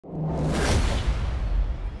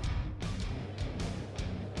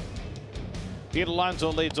Pete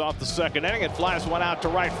Alonso leads off the second inning. It flies one out to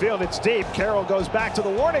right field. It's deep. Carroll goes back to the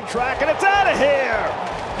warning track, and it's out of here.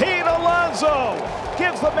 Pete Alonso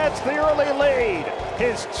gives the Mets the early lead.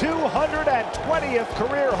 His 220th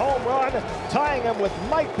career home run, tying him with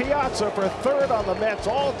Mike Piazza for third on the Mets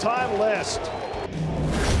all-time list.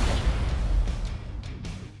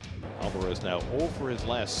 Alvarez now 0 for his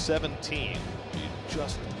last 17. You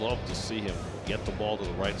just love to see him get the ball to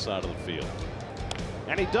the right side of the field.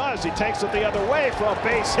 And he does. He takes it the other way for a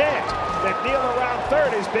base hit. McNeil around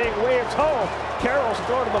third is being waved home. Carroll's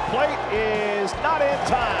throw to the plate is not in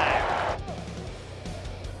time.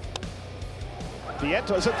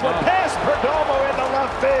 Vientos a throw past Perdomo into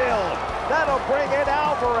left field. That'll bring in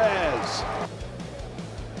Alvarez.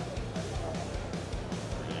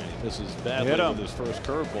 And he misses badly with his first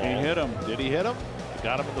curveball. He hit him. Did he hit him? He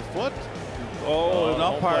got him in the foot. Oh, an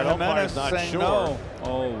umpire's not saying sure. no.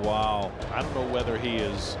 Oh, wow. I don't know whether he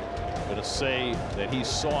is going to say that he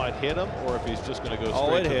saw it hit him or if he's just going to go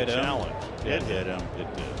straight to the challenge. It hit him.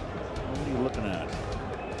 It did. What are you looking at?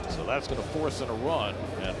 So that's going to force in a run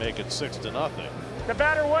and make it 6-0. The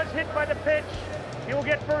batter was hit by the pitch. He will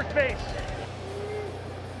get first base.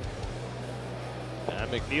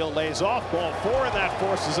 And McNeil lays off ball 4, and that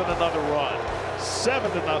forces in another run.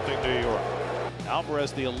 7-0 New York.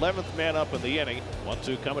 Alvarez, the 11th man up in the inning.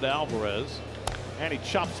 1-2 coming to Alvarez. And he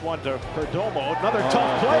chops one to Perdomo. Another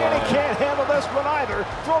tough play, and he can't handle this one either.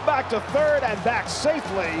 Throw back to third, and back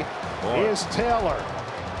safely is Taylor.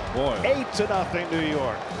 8-0 New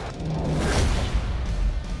York.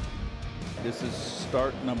 This is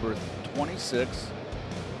start number 26.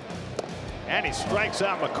 And he strikes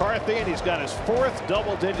out McCarthy, and he's got his 4th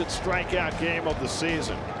double-digit strikeout game of the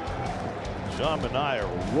season. Sean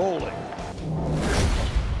Manaea rolling.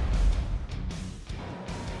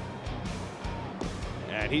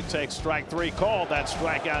 And he takes strike 3 called. That's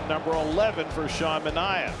strikeout number 11 for Sean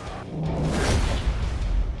Manaea.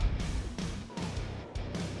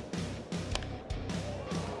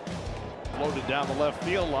 Floated down the left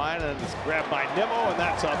field line, and it's grabbed by Nimmo, and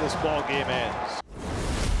that's how this ball game ends.